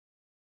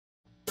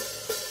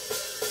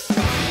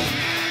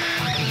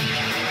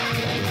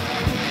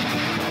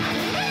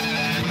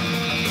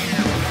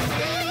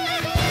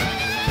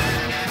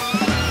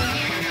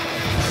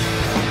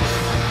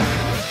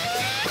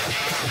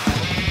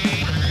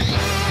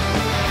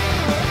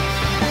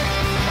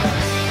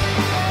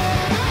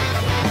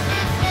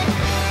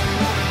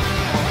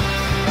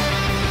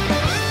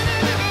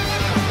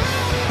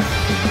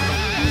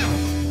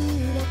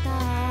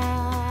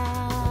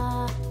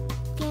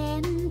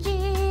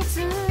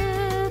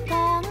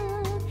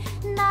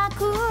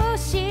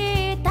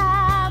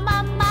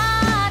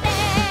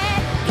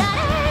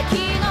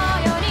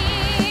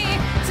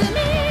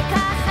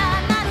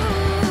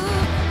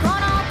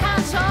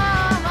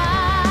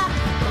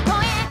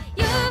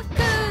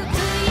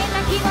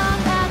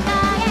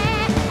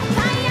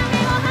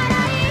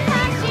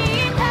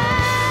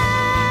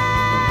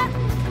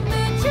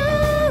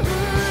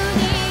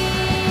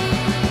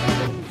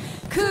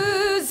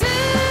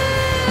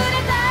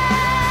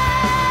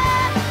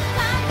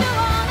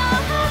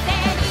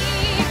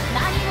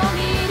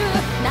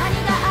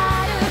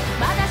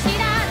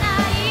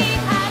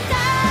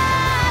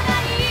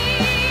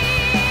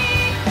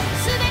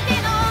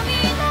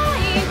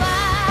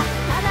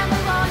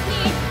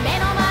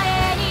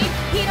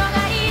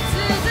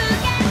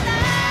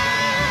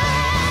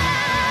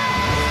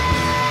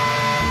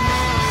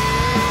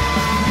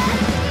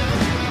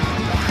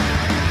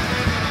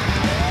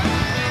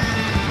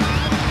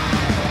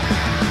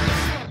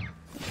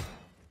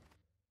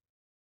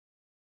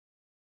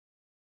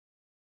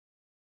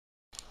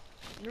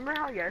Remember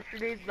how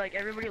yesterday, like,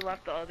 everybody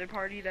left the other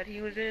party that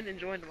he was in and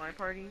joined my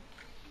party?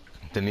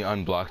 Then he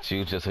unblocked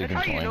you just so he can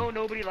That's how join. you know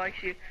nobody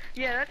likes you.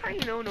 Yeah, that's how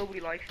you know nobody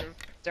likes him.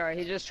 Sorry,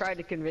 he just tried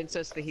to convince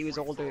us that he was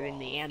older than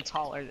me and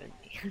taller than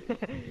me.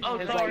 Oh,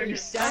 It's sorry. like, you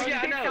sound,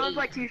 Yeah, it sounds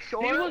like he's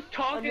short. He was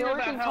talking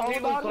about how he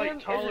was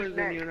like taller his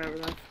than you and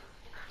everything.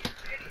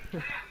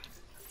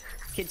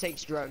 kid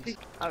takes drugs.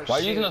 Oh, Why are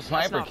you shoot, using a that's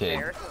sniper, not kid?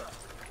 fair.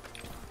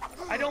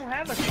 I don't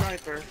have a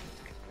sniper.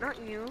 Not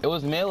you. It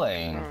was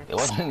melee. It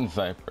wasn't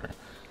sniper.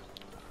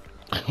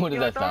 What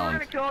did that I thought we were sound?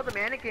 gonna kill all the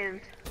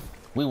mannequins.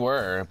 We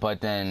were, but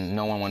then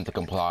no one wanted to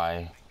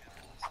comply.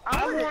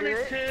 I wanted do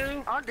it.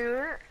 to. I'll do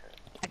it.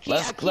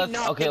 Let's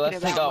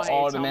take out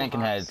all the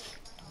mannequin heads.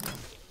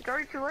 It's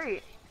already too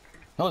late.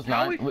 No, it's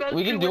How not. we supposed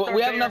We to can with do it. our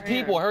We have bare enough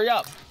people. hands? Hurry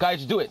up,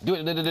 guys. Do it. Do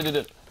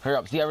it. Hurry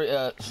up. See every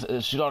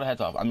shoot all the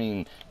heads off. I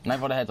mean,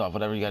 knife all the heads off.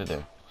 Whatever you gotta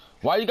do.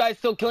 Why are you guys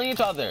still killing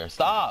each other?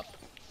 Stop.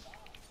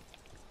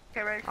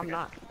 Okay, ready? I'm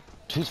not.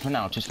 Choose for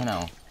now. Choose for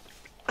now.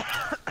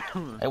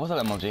 Hey, what's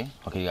up, emoji?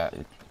 Okay, you got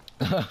it.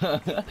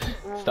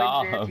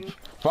 Stop.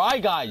 Fry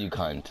guy, you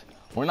cunt.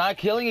 We're not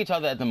killing each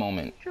other at the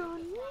moment.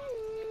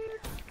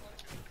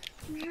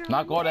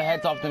 Knock all the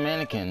heads off the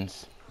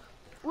mannequins.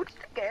 What's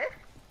the guy?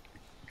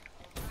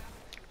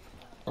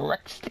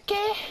 Rex the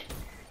gay.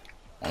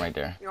 I'm right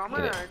there. Yo, I'm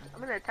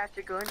gonna attach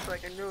a gun so I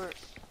can do it.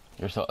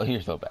 You're so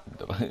bad.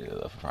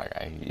 The fry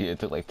guy. It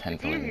took like 10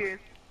 swings. Easier.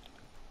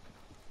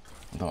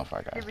 I'm talking about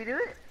fry guy. Did we do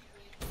it?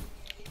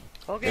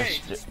 Okay,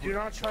 do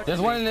not touch There's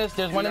me. one in this.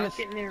 There's one in this.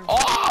 Get near me.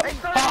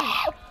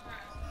 Oh!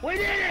 We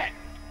did it!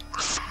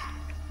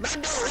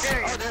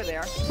 Oh, there they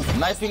are.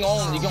 Knifing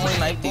only. You can only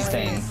knife these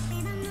things.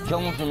 Kill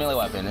them with your melee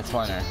weapon. It's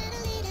funner.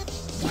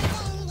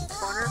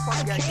 Corner,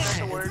 fun, yeah, forgot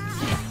the word.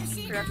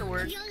 Forgot the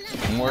word.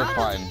 More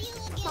fun.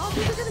 Oh,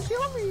 people are gonna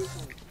kill me.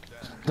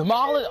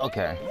 Demolish.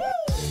 Okay.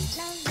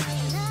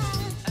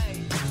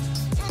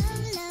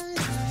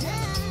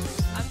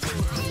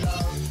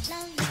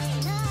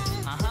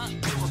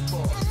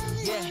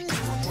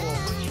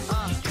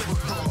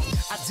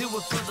 I do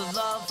it for the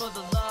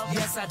love,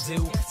 yes I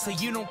do. So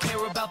you don't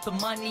care about the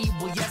money,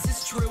 well yes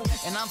it's true.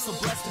 And I'm so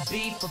blessed to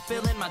be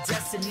fulfilling my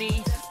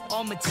destiny.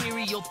 All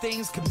material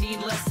things could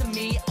mean less to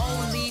me.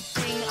 Only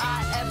thing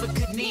I ever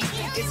could need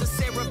is a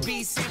Sarah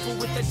B sample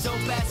with a dope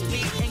ass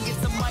beat. And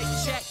get the mic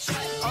check,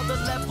 all the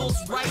levels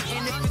right.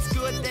 And if it's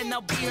good then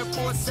I'll be here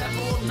for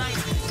several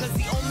nights. Cause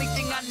the only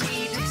thing I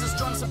need is a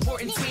strong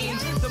supporting team.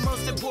 The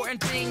most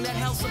important thing that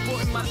helps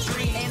supporting my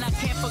dream. And I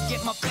can't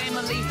forget my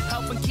family,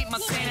 helping keep my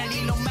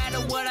sanity. No matter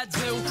what I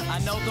do, I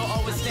know they'll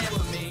always stand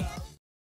for me.